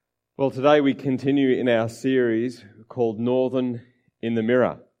Well, today we continue in our series called Northern in the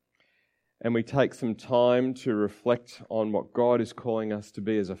Mirror, and we take some time to reflect on what God is calling us to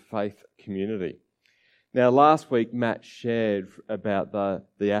be as a faith community. Now, last week Matt shared about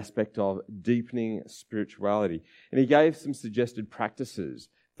the aspect of deepening spirituality, and he gave some suggested practices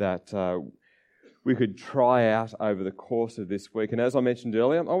that we could try out over the course of this week. And as I mentioned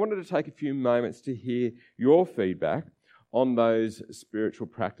earlier, I wanted to take a few moments to hear your feedback on those spiritual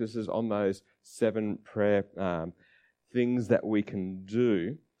practices, on those 7 prayer things that we can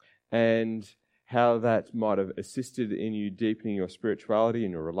do, and how that might have assisted in you deepening your spirituality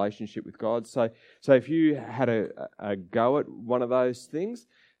and your relationship with God. So if you had a go at one of those things,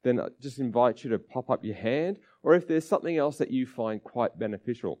 then I just invite you to pop up your hand, or if there's something else that you find quite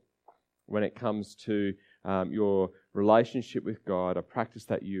beneficial when it comes to your relationship with God, a practice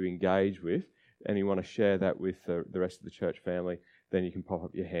that you engage with, and you want to share that with the rest of the church family, then you can pop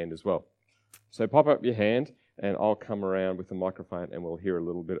up your hand as well. So pop up your hand, and I'll come around with the microphone, and we'll hear a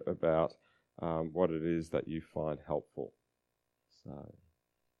little bit about what it is that you find helpful. So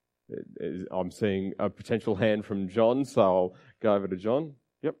I'm seeing a potential hand from John, so I'll go over to John.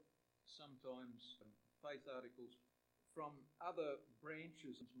 Yep. Sometimes faith articles from other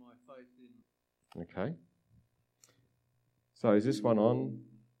branches of my faith in. Okay. So is this one on?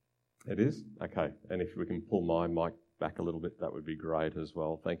 It is? Okay. And if we can pull my mic back a little bit, that would be great as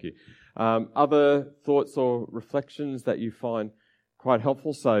well. Thank you. Other thoughts or reflections that you find quite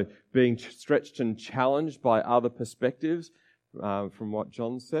helpful? So being stretched and challenged by other perspectives from what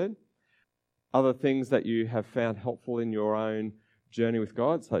John said. Other things that you have found helpful in your own journey with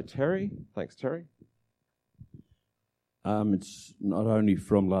God. So Terry. Thanks, Terry. It's not only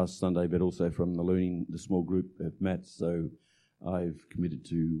from last Sunday, but also from the small group of Matt. So I've committed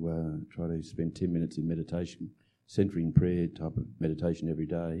to try to spend 10 minutes in meditation, centering prayer type of meditation every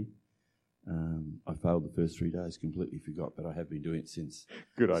day. I failed the first 3 days, completely forgot, but I have been doing it since.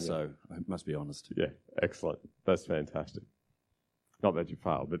 Good on you. So I must be honest. Yeah, excellent. That's fantastic. Not that you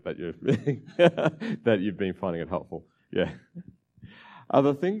failed, but that you've that you've been finding it helpful. Yeah.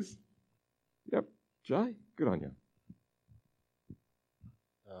 Other things? Yep. Jay, good on you.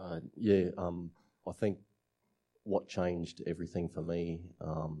 I think what changed everything for me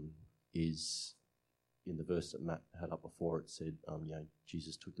is in the verse that Matt had up before. It said,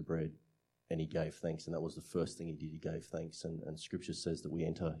 Jesus took the bread and he gave thanks, and that was the first thing he did. He gave thanks, and Scripture says that we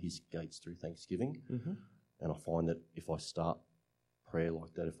enter his gates through thanksgiving. Mm-hmm. And I find that if I start prayer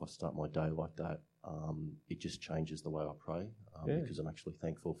like that, if I start my day like that, it just changes the way I pray because I'm actually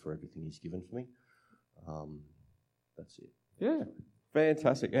thankful for everything he's given for me. That's it. Yeah.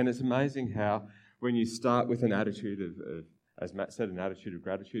 Fantastic. And it's amazing how when you start with an attitude of as Matt said, an attitude of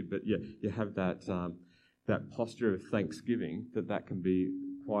gratitude, but you have that posture of thanksgiving, that can be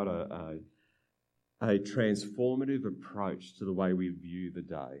quite a transformative approach to the way we view the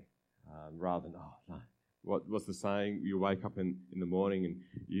day, rather than, what's the saying? You wake up in the morning and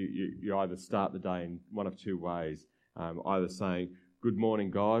you either start the day in one of 2 ways, either saying, "Good morning,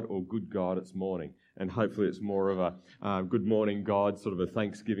 God," or "Good God, it's morning." And hopefully it's more of a good morning, God, sort of a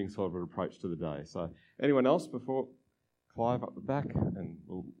Thanksgiving sort of an approach to the day. So anyone else before Clive up the back? And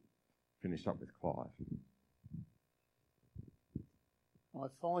we'll finish up with Clive. I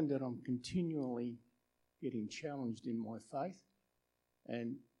find that I'm continually getting challenged in my faith,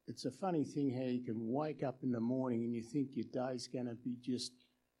 and it's a funny thing how you can wake up in the morning and you think your day's going to be just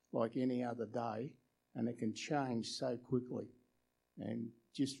like any other day, and it can change so quickly. And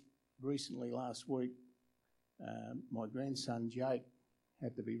just recently, last week, my grandson Jake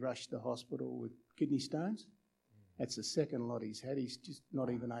had to be rushed to hospital with kidney stones. That's the second lot he's had. He's just not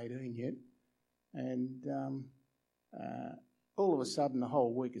even 18 yet. And all of a sudden, the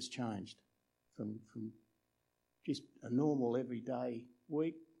whole week has changed from just a normal everyday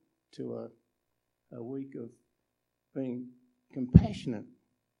week to a week of being compassionate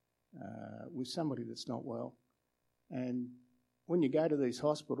with somebody that's not well. And when you go to these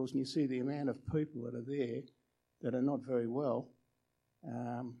hospitals and you see the amount of people that are there that are not very well,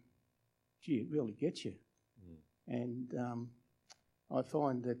 it really gets you. And I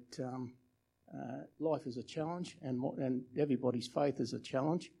find that life is a challenge, and everybody's faith is a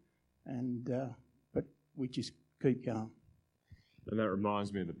challenge, but we just keep going. And that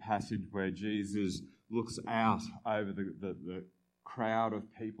reminds me of the passage where Jesus looks out over the crowd of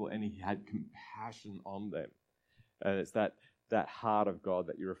people and he had compassion on them. And it's that heart of God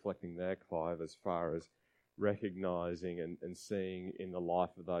that you're reflecting there, Clive, as far as recognising and seeing in the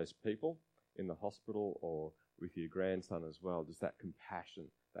life of those people in the hospital or with your grandson as well, just that compassion,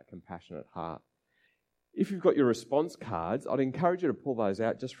 that compassionate heart. if you've got your response cards, I'd encourage you to pull those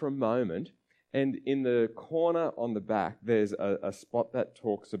out just for a moment. And in the corner on the back, there's a spot that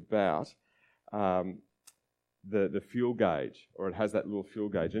talks about the fuel gauge, or it has that little fuel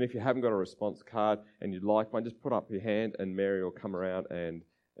gauge. And if you haven't got a response card and you'd like one, just put up your hand and Mary will come around and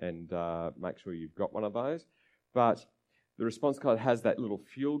make sure you've got one of those. But the response card has that little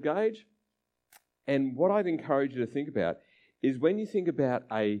fuel gauge. And what I'd encourage you to think about is when you think about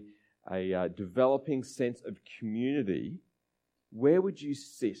a developing sense of community, where would you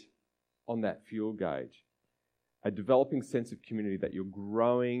sit on that fuel gauge? A developing sense of community, that you're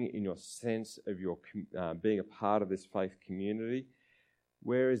growing in your sense of your being a part of this faith community.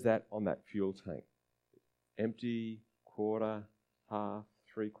 Where is that on that fuel tank? Empty, quarter, half,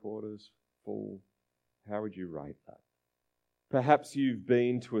 3/4, full? How would you rate that? Perhaps you've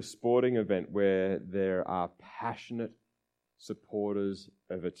been to a sporting event where there are passionate supporters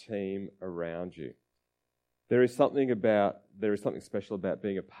of a team around you. There is something special about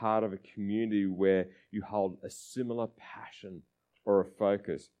being a part of a community where you hold a similar passion or a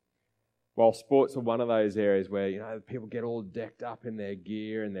focus. While sports are one of those areas where people get all decked up in their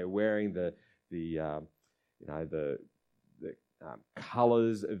gear and they're wearing the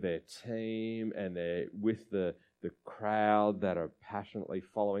colours of their team, and they're with the crowd that are passionately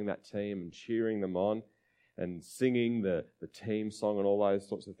following that team and cheering them on and singing the team song and all those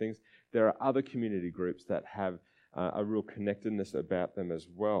sorts of things. There are other community groups that have a real connectedness about them as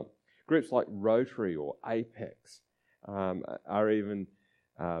well. Groups like Rotary or Apex are even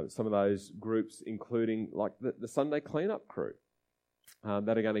some of those groups, including like the Sunday cleanup crew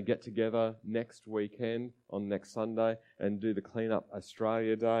that are going to get together next weekend on next Sunday and do the Cleanup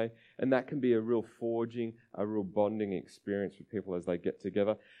Australia Day. And that can be a real forging, a real bonding experience for people as they get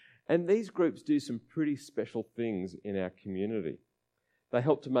together. And these groups do some pretty special things in our community. They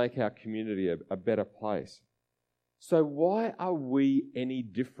help to make our community a better place. So why are we any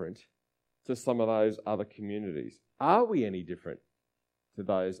different to some of those other communities? Are we any different to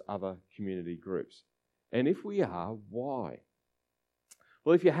those other community groups? And if we are, why?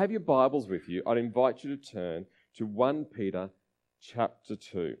 Well, if you have your Bibles with you, I'd invite you to turn to 1 Peter chapter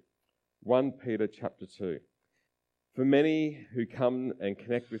 2. 1 Peter chapter 2. For many who come and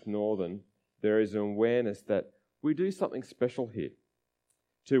connect with Northern, there is an awareness that we do something special here.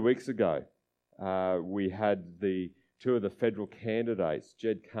 2 weeks ago, we had two of the federal candidates,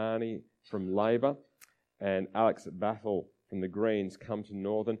 Jed Carney from Labor and Alex Bathel from the Greens, come to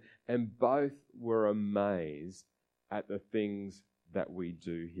Northern, and both were amazed at the things that we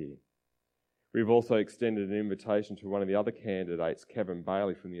do here. We've also extended an invitation to one of the other candidates, Kevin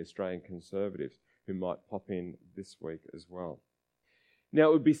Bailey from the Australian Conservatives, who might pop in this week as well. Now,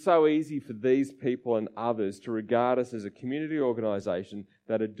 it would be so easy for these people and others to regard us as a community organisation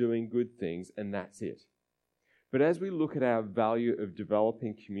that are doing good things, and that's it. But as we look at our value of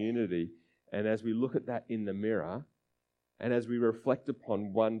developing community, and as we look at that in the mirror, and as we reflect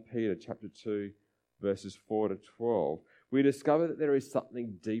upon 1 Peter chapter 2, verses 4 to 12, we discover that there is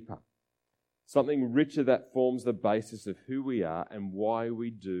something deeper, something richer that forms the basis of who we are and why we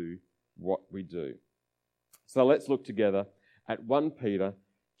do what we do. So let's look together at 1 Peter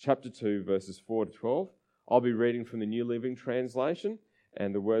chapter 2, verses 4 to 12. I'll be reading from the New Living Translation,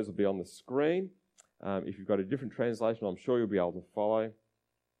 and the words will be on the screen. If you've got a different translation, I'm sure you'll be able to follow.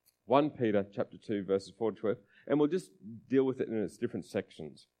 1 Peter chapter 2, verses 4 to 12, and we'll just deal with it in its different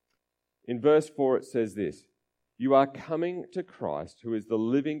sections. In verse 4 it says this: "You are coming to Christ, who is the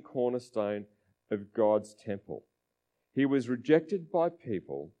living cornerstone of God's temple. He was rejected by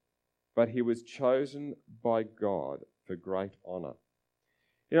people, but he was chosen by God for great honour."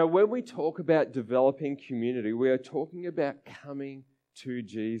 When we talk about developing community, we are talking about coming to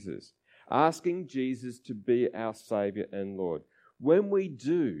Jesus, asking Jesus to be our Saviour and Lord. When we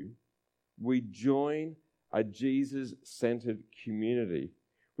do, we join a Jesus-centred community,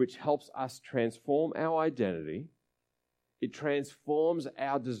 which helps us transform our identity, it transforms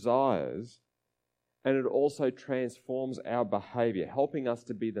our desires, and it also transforms our behaviour, helping us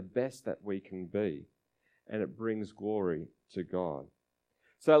to be the best that we can be, and it brings glory to God.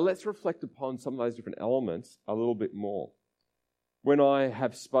 So let's reflect upon some of those different elements a little bit more. When I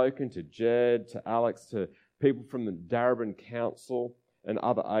have spoken to Jed, to Alex, to people from the Darebin Council and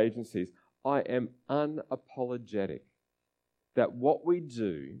other agencies, I am unapologetic that what we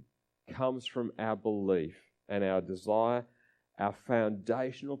do comes from our belief and our desire, our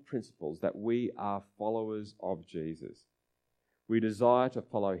foundational principles that we are followers of Jesus. We desire to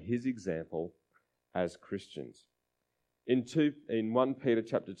follow his example as Christians. In 1 Peter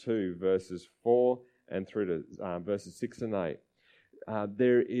chapter 2, verses 4 and through to verses 6 and 8,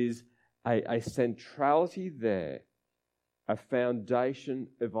 there is a centrality there, a foundation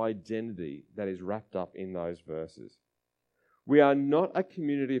of identity that is wrapped up in those verses. We are not a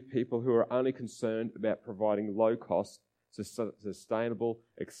community of people who are only concerned about providing low-cost, sustainable,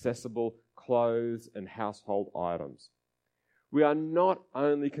 accessible clothes and household items. We are not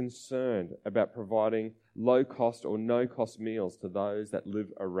only concerned about providing low-cost or no-cost meals to those that live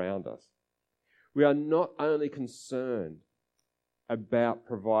around us. We are not only concerned about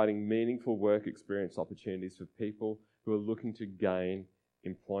providing meaningful work experience opportunities for people who are looking to gain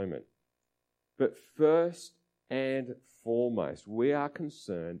employment. But first and foremost, we are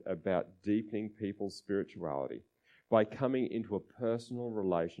concerned about deepening people's spirituality by coming into a personal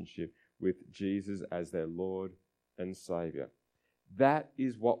relationship with Jesus as their Lord and Saviour. That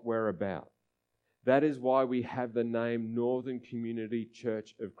is what we're about. That is why we have the name Northern Community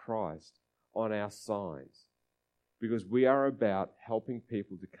Church of Christ on our signs, because we are about helping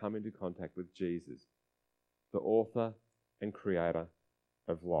people to come into contact with Jesus, the author and creator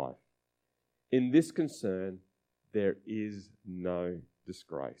of life. In this concern, there is no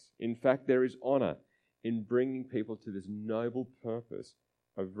disgrace. In fact, there is honour in bringing people to this noble purpose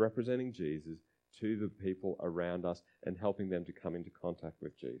of representing Jesus to the people around us and helping them to come into contact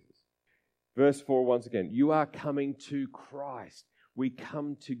with Jesus. Verse 4, once again, you are coming to Christ. We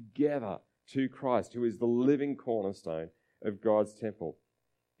come together to Christ, who is the living cornerstone of God's temple.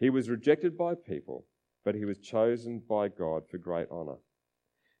 He was rejected by people, but he was chosen by God for great honour.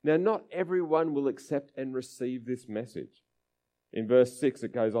 Now, not everyone will accept and receive this message. In verse 6,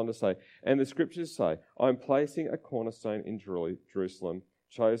 it goes on to say, and the scriptures say, I'm placing a cornerstone in Jerusalem,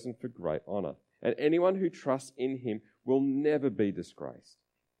 chosen for great honour. And anyone who trusts in him will never be disgraced.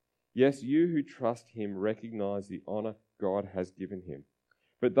 Yes, you who trust him recognize the honour God has given him.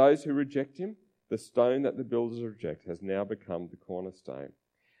 But those who reject him, the stone that the builders reject has now become the cornerstone.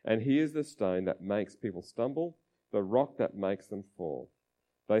 And he is the stone that makes people stumble, the rock that makes them fall.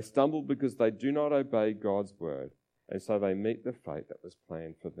 They stumble because they do not obey God's word, and so they meet the fate that was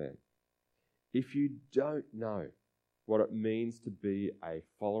planned for them. If you don't know what it means to be a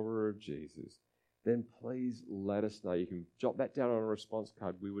follower of Jesus, then please let us know. You can jot that down on a response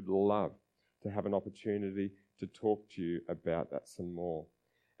card. We would love to have an opportunity to talk to you about that some more.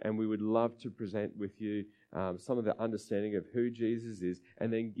 And we would love to present with you some of the understanding of who Jesus is,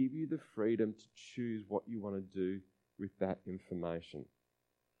 and then give you the freedom to choose what you want to do with that information.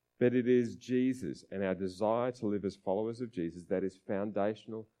 But it is Jesus and our desire to live as followers of Jesus that is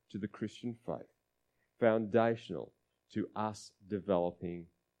foundational to the Christian faith, foundational to us developing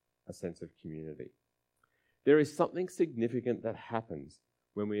a sense of community. There is something significant that happens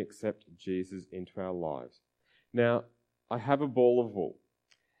when we accept Jesus into our lives. Now, I have a ball of wool,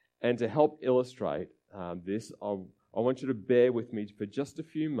 and to help illustrate this, I want you to bear with me for just a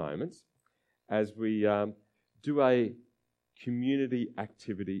few moments as we do a community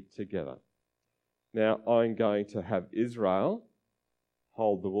activity together. Now, I'm going to have Israel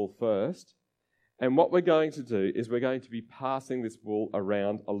hold the wool first, and what we're going to do is we're going to be passing this wool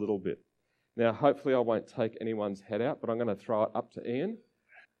around a little bit. Now, hopefully I won't take anyone's head out, but I'm going to throw it up to Ian,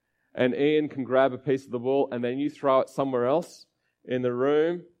 and Ian can grab a piece of the wool, and then you throw it somewhere else in the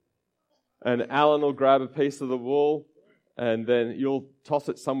room, and Alan will grab a piece of the wool, and then you'll toss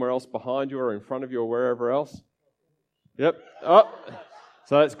it somewhere else behind you or in front of you or wherever else. Yep. Oh,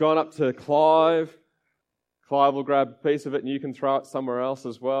 so it's gone up to Clive. Clive will grab a piece of it and you can throw it somewhere else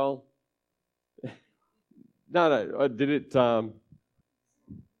as well. No, did it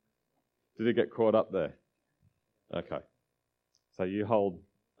get caught up there? Okay. So you hold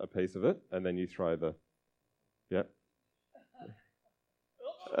a piece of it and then you throw the... Yep.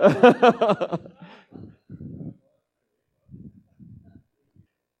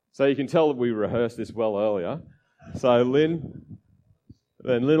 So you can tell that we rehearsed this well earlier. So Lynn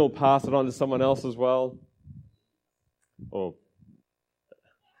will pass it on to someone else as well. And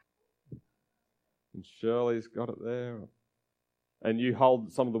Shirley's got it there. And you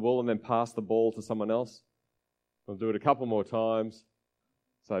hold some of the wool and then pass the ball to someone else. We'll do it a couple more times.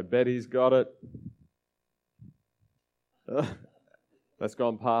 So Betty's got it. That's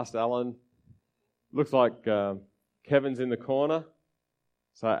gone past Alan. Looks like Kevin's in the corner.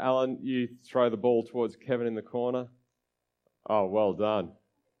 So Alan, you throw the ball towards Kevin in the corner. Oh, well done.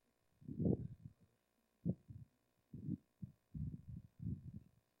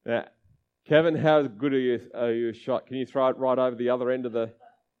 Now, Kevin, how good are you shot? Can you throw it right over the other end of the...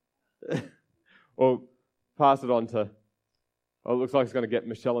 or pass it on to... Oh, it looks like it's going to get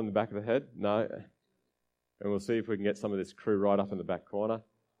Michelle in the back of the head. No. And we'll see if we can get some of this crew right up in the back corner.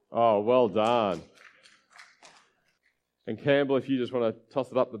 Oh, well done. And Campbell, if you just want to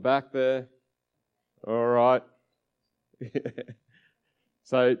toss it up the back there. All right.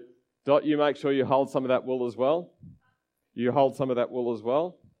 So, Dot, you make sure you hold some of that wool as well. You hold some of that wool as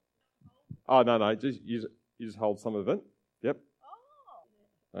well. Oh, no, you just hold some of it. Yep.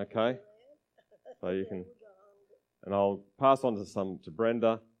 Okay. So you can, and I'll pass on to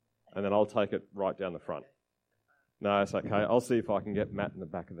Brenda, and then I'll take it right down the front. No, it's okay. I'll see if I can get Matt in the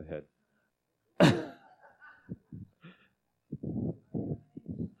back of the head.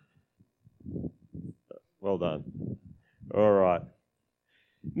 Well done. All right.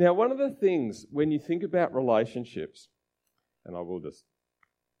 Now, one of the things when you think about relationships, and I will just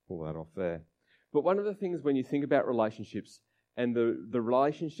pull that off there, but one of the things when you think about relationships and the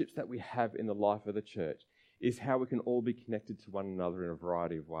relationships that we have in the life of the church is how we can all be connected to one another in a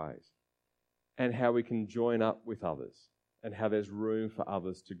variety of ways, and how we can join up with others, and how there's room for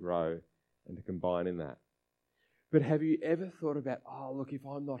others to grow and to combine in that. But have you ever thought about, oh, look, if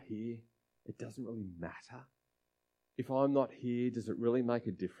I'm not here, it doesn't really matter. If I'm not here, does it really make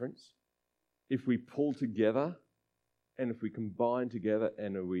a difference? If we pull together and if we combine together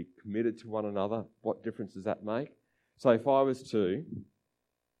and are we committed to one another, what difference does that make? So if I was to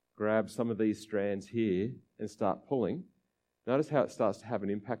grab some of these strands here and start pulling, notice how it starts to have an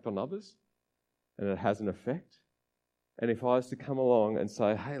impact on others and it has an effect. And if I was to come along and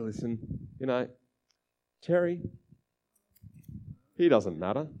say, hey, listen, Terry, he doesn't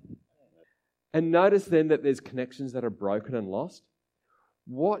matter. And notice then that there's connections that are broken and lost.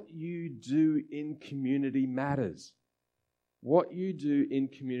 What you do in community matters. What you do in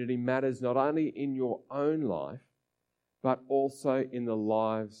community matters not only in your own life, but also in the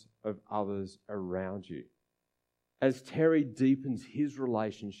lives of others around you. As Terry deepens his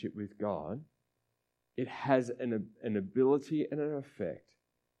relationship with God, it has an ability and an effect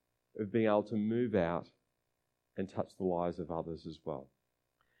of being able to move out and touch the lives of others as well.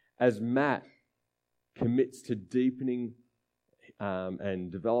 As Matt commits to deepening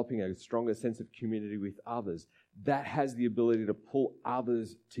and developing a stronger sense of community with others, that has the ability to pull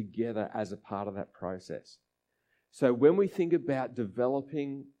others together as a part of that process. So when we think about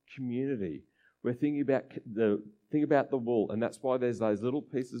developing community, we're thinking about the wool, and that's why there's those little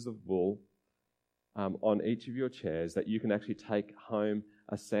pieces of wool on each of your chairs that you can actually take home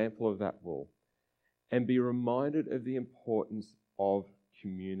a sample of that wool and be reminded of the importance of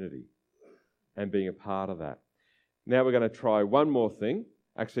community and being a part of that. Now we're going to try one more thing.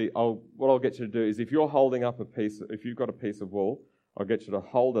 Actually, what I'll get you to do is if you're holding up if you've got a piece of wool, I'll get you to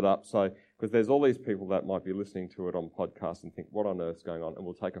hold it up because there's all these people that might be listening to it on podcast and think, what on earth's going on? And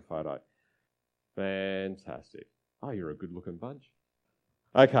we'll take a photo. Fantastic. Oh, you're a good-looking bunch.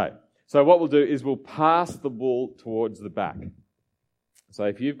 Okay, so what we'll do is we'll pass the wool towards the back. So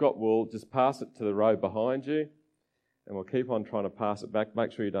if you've got wool, just pass it to the row behind you, and we'll keep on trying to pass it back.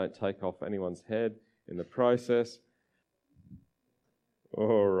 Make sure you don't take off anyone's head in the process.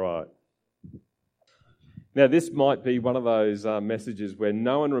 All right. Now, this might be one of those messages where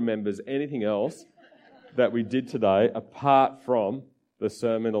no one remembers anything else that we did today apart from the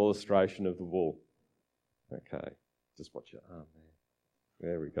sermon illustration of the wool. Okay, just watch your arm there.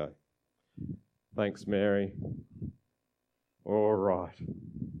 There we go. Thanks, Mary. All right.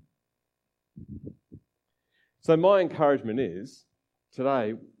 So my encouragement is,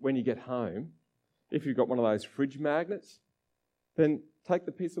 today, when you get home, if you've got one of those fridge magnets, then take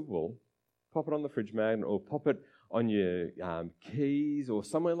the piece of wool, pop it on the fridge magnet or pop it on your keys or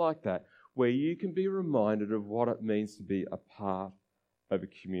somewhere like that, where you can be reminded of what it means to be a part of a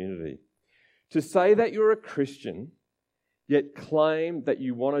community. To say that you're a Christian, yet claim that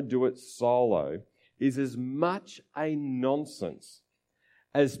you want to do it solo, is as much a nonsense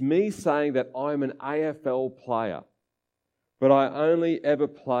as me saying that I'm an AFL player, but I only ever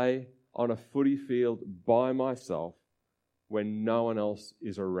play on a footy field by myself when no one else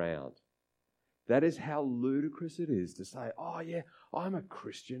is around. That is how ludicrous it is to say, oh yeah, I'm a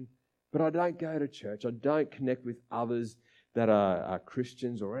Christian, but I don't go to church. I don't connect with others that are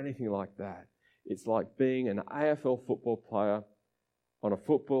Christians or anything like that. It's like being an AFL football player on a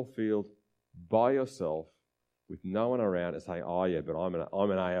football field by yourself with no one around and saying, oh yeah, but I'm an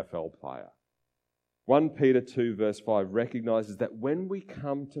AFL player. 1 Peter 2 verse 5 recognises that when we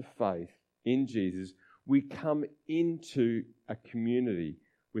come to faith in Jesus, we come into a community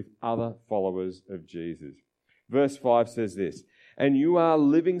with other followers of Jesus. Verse 5 says this, and you are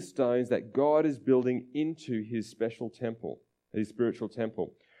living stones that God is building into his special temple, his spiritual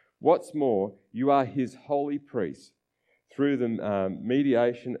temple. What's more, you are his holy priests. Through the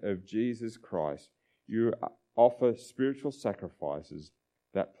mediation of Jesus Christ, you offer spiritual sacrifices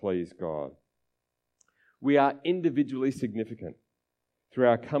that please God. We are individually significant through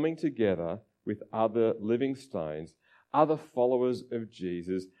our coming together with other living stones, other followers of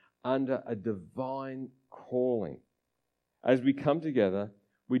Jesus under a divine calling. As we come together,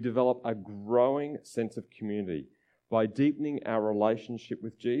 we develop a growing sense of community by deepening our relationship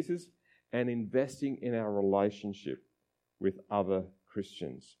with Jesus and investing in our relationship with other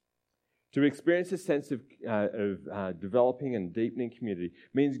Christians. To experience a sense of developing and deepening community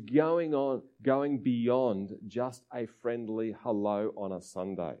means going beyond just a friendly hello on a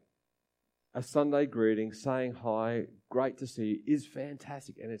Sunday. A Sunday greeting, saying hi, great to see you, is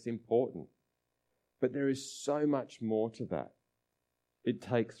fantastic and it's important. But there is so much more to that. It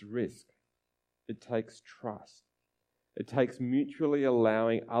takes risk. It takes trust. It takes mutually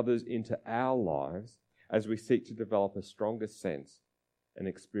allowing others into our lives as we seek to develop a stronger sense and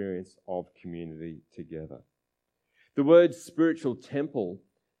experience of community together. The word spiritual temple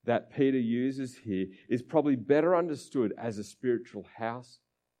that Peter uses here is probably better understood as a spiritual house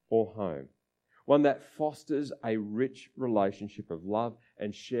or home, one that fosters a rich relationship of love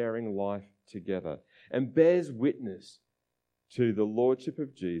and sharing life together and bears witness to the Lordship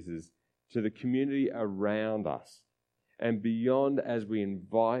of Jesus, to the community around us and beyond as we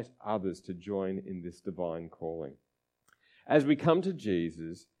invite others to join in this divine calling. As we come to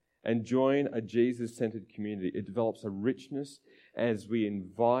Jesus and join a Jesus-centered community, it develops a richness as we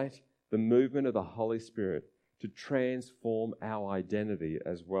invite the movement of the Holy Spirit to transform our identity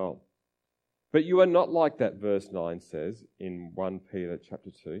as well. But you are not like that, verse 9 says in 1 Peter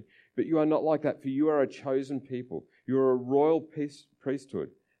chapter 2. But you are not like that, for you are a chosen people. You are a royal priesthood,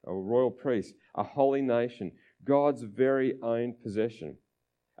 a royal priest, a holy nation, God's very own possession.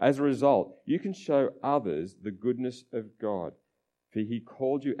 As a result, you can show others the goodness of God, for He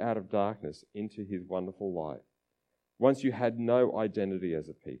called you out of darkness into His wonderful light. Once you had no identity as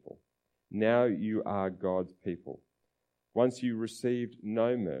a people. Now you are God's people. Once you received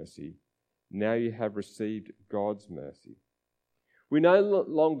no mercy. Now you have received God's mercy. We no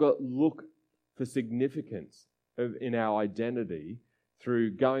longer look for significance in our identity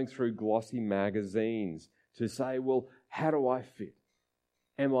through going through glossy magazines to say, well, how do I fit?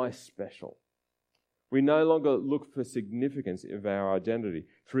 Am I special? We no longer look for significance of our identity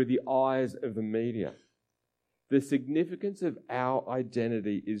through the eyes of the media. The significance of our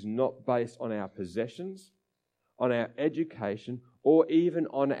identity is not based on our possessions, on our education, or even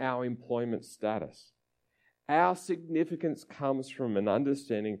on our employment status. Our significance comes from an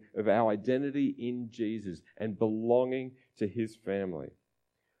understanding of our identity in Jesus and belonging to His family.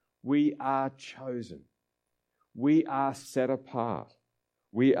 We are chosen. We are set apart.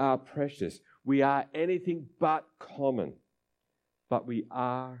 We are precious. We are anything but common. But we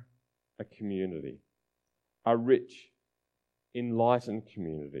are a community, a rich, enlightened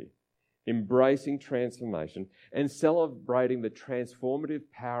community, embracing transformation and celebrating the transformative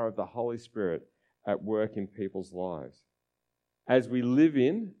power of the Holy Spirit at work in people's lives. As we live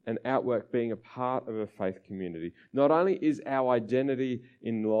in and outwork being a part of a faith community, not only is our identity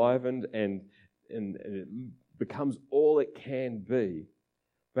enlivened and it becomes all it can be,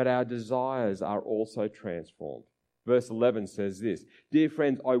 but our desires are also transformed. Verse 11 says this, "Dear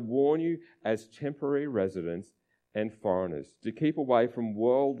friends, I warn you as temporary residents and foreigners to keep away from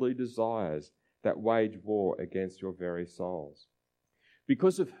worldly desires that wage war against your very souls."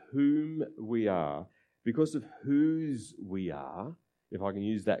 Because of whom we are, because of whose we are, if I can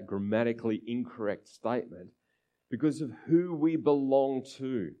use that grammatically incorrect statement, because of who we belong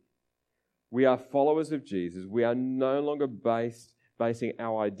to, we are followers of Jesus. We are no longer basing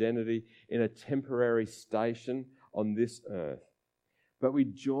our identity in a temporary station on this earth, but we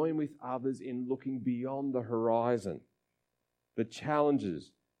join with others in looking beyond the horizon, the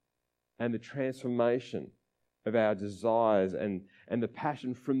challenges and the transformation of our desires and the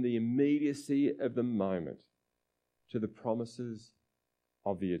passion from the immediacy of the moment to the promises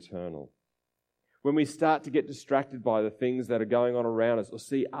of the eternal. When we start to get distracted by the things that are going on around us or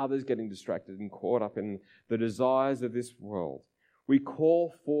see others getting distracted and caught up in the desires of this world, we call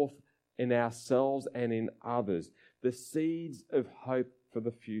forth in ourselves and in others the seeds of hope for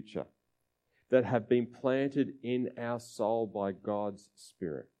the future that have been planted in our soul by God's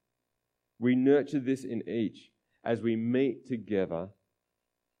Spirit. We nurture this in each as we meet together,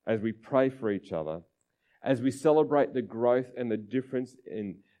 as we pray for each other, as we celebrate the growth and the difference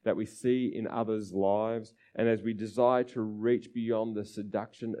that we see in others' lives, and as we desire to reach beyond the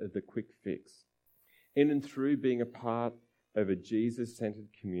seduction of the quick fix. In and through being a part of a Jesus-centered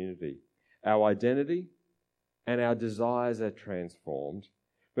community, our identity and our desires are transformed,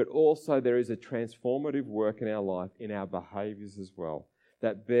 but also there is a transformative work in our life, in our behaviours as well,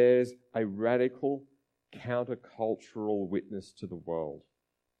 that bears a radical countercultural witness to the world.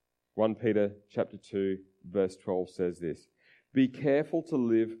 1 Peter chapter 2, verse 12 says this, "Be careful to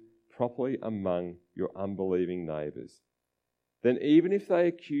live properly among your unbelieving neighbours. Then even if they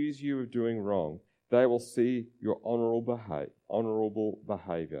accuse you of doing wrong, they will see your honourable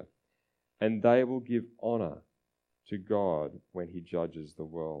behaviour, and they will give honour to God when he judges the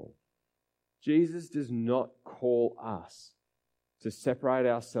world." Jesus does not call us to separate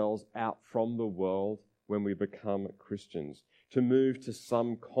ourselves out from the world when we become Christians, to move to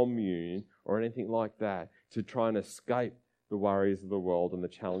some commune or anything like that, to try and escape the worries of the world and the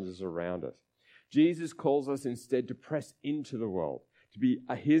challenges around us. Jesus calls us instead to press into the world, to be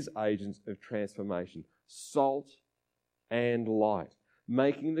his agents of transformation, salt and light,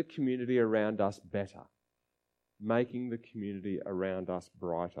 making the community around us better, making the community around us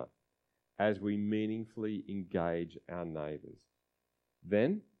brighter as we meaningfully engage our neighbours.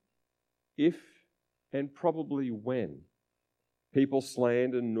 Then, if and probably when people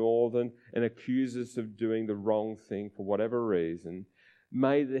slander Northern and accuse us of doing the wrong thing for whatever reason,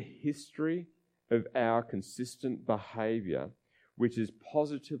 may the history of our consistent behaviour, which is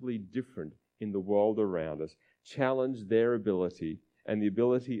positively different in the world around us, challenge their ability and the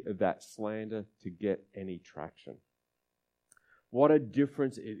ability of that slander to get any traction. What a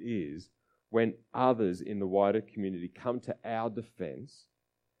difference it is when others in the wider community come to our defence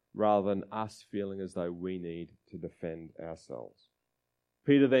rather than us feeling as though we need to defend ourselves.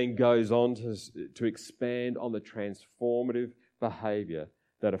 Peter then goes on to expand on the transformative behaviour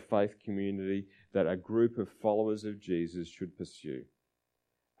that a faith community, that a group of followers of Jesus should pursue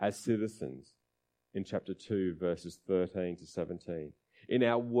as citizens in chapter 2, verses 13 to 17. In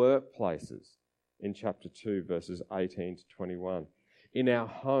our workplaces in chapter 2, verses 18 to 21. In our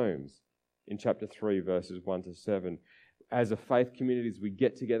homes in chapter 3, verses 1 to 7. As a faith community, as we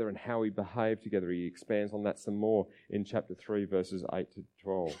get together and how we behave together, he expands on that some more in chapter 3, verses 8 to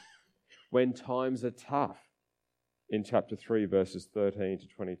 12. When times are tough, in chapter 3, verses 13 to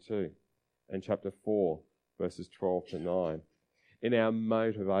 22, and chapter 4, verses 12 to 9. In our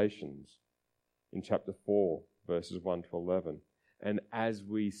motivations, in chapter 4, verses 1 to 11. And as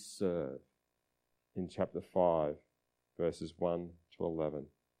we serve, in chapter 5, verses 1 to 11.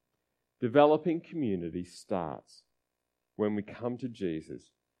 Developing community starts when we come to Jesus,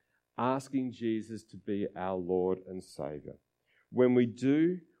 asking Jesus to be our Lord and Saviour. When we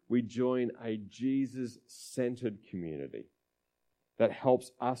do, we join a Jesus-centered community that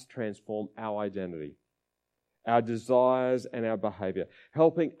helps us transform our identity, our desires and our behaviour,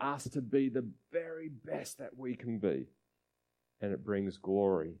 helping us to be the very best that we can be. And it brings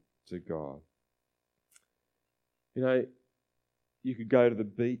glory to God. You know, you could go to the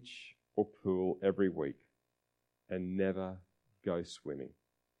beach or pool every week and never go swimming.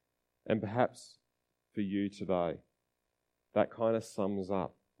 And perhaps for you today, that kind of sums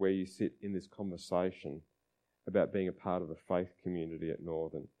up where you sit in this conversation about being a part of the faith community at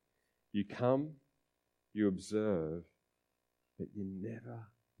Northern. You come, you observe, but you never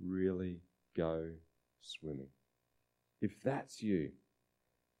really go swimming. If that's you,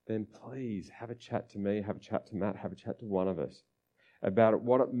 then please have a chat to me, have a chat to Matt, have a chat to one of us about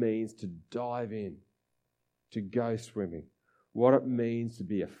what it means to dive in, to go swimming, what it means to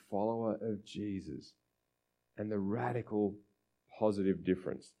be a follower of Jesus, and the radical positive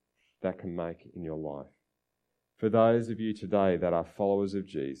difference that can make in your life. For those of you today that are followers of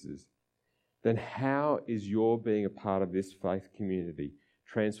Jesus, then how is your being a part of this faith community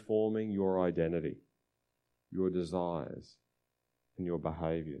transforming your identity, your desires, and your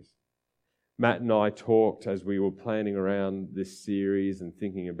behaviours? Matt and I talked as we were planning around this series and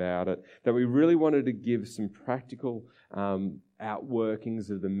thinking about it, that we really wanted to give some practical outworkings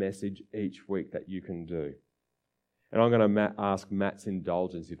of the message each week that you can do. And I'm going to ask Matt's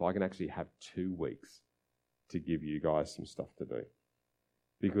indulgence if I can actually have 2 weeks to give you guys some stuff to do.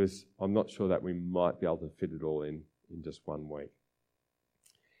 Because I'm not sure that we might be able to fit it all in just 1 week.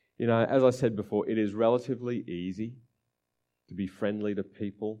 You know, as I said before, it is relatively easy to be friendly to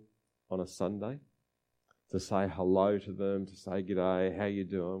people on a Sunday, to say hello to them, to say g'day, how you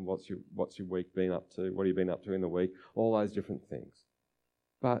doing, what's your week been up to, what have you been up to in the week, all those different things.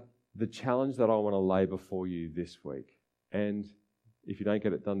 But the challenge that I want to lay before you this week, and if you don't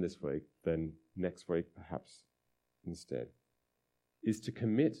get it done this week, then next week perhaps instead, is to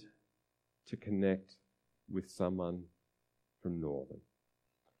commit to connect with someone from Northern,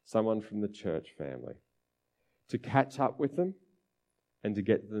 someone from the church family, to catch up with them and to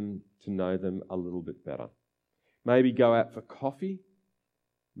get them to know them a little bit better. Maybe go out for coffee,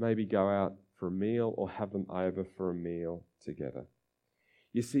 maybe go out for a meal, or have them over for a meal together.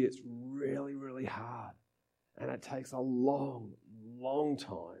 You see, it's really, really hard And it takes a long, long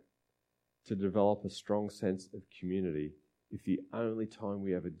time to develop a strong sense of community if the only time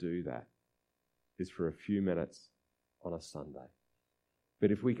we ever do that is for a few minutes on a Sunday.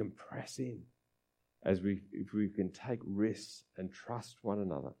 But if we can press in, if we can take risks and trust one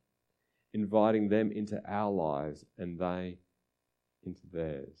another, inviting them into our lives and they into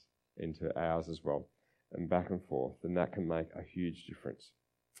theirs, into ours as well, and back and forth, then that can make a huge difference.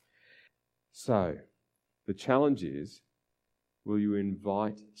 So, the challenge is, will you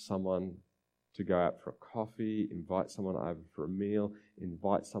invite someone to go out for a coffee, invite someone over for a meal,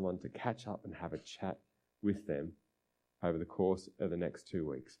 invite someone to catch up and have a chat with them over the course of the next 2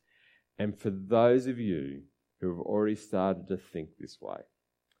 weeks? And for those of you who have already started to think this way,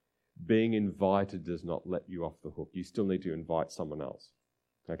 being invited does not let you off the hook. You still need to invite someone else.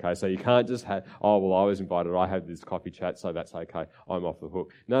 Okay, so you can't just have, I was invited, I had this coffee chat, so that's okay, I'm off the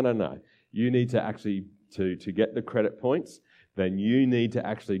hook. No. You need to actually, to get the credit points, then you need to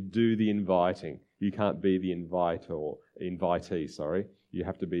actually do the inviting. You can't be the invitee. You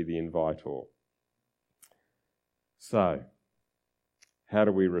have to be the inviter. So, how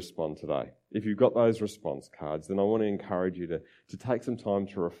do we respond today? If you've got those response cards, then I want to encourage you to take some time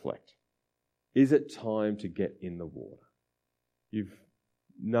to reflect. Is it time to get in the water? You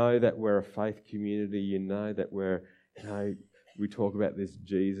know that we're a faith community. You know that we talk about this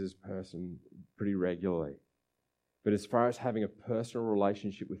Jesus person pretty regularly. But as far as having a personal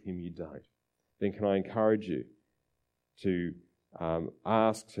relationship with him, you don't. Then can I encourage you to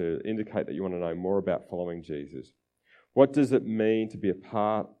indicate that you want to know more about following Jesus? What does it mean to be a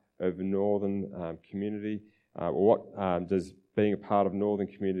part of a Northern community? What does being a part of Northern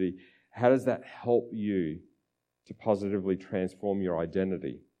community, how does that help you to positively transform your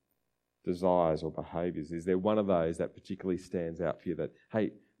identity, desires or behaviours? Is there one of those that particularly stands out for you that,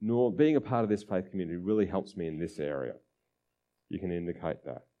 hey, being a part of this faith community really helps me in this area? You can indicate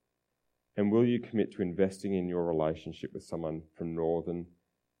that. And will you commit to investing in your relationship with someone from Northern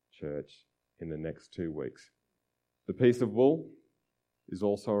Church in the next 2 weeks? The piece of wool is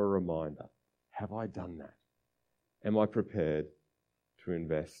also a reminder. Have I done that? Am I prepared to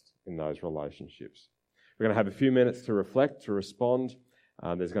invest in those relationships? We're going to have a few minutes to reflect, to respond.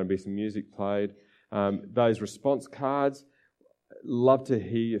 There's going to be some music played. Those response cards, love to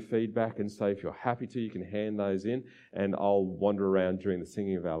hear your feedback, and so if you're happy to, you can hand those in, and I'll wander around during the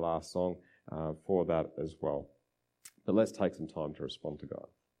singing of our last song for that as well. But let's take some time to respond to God.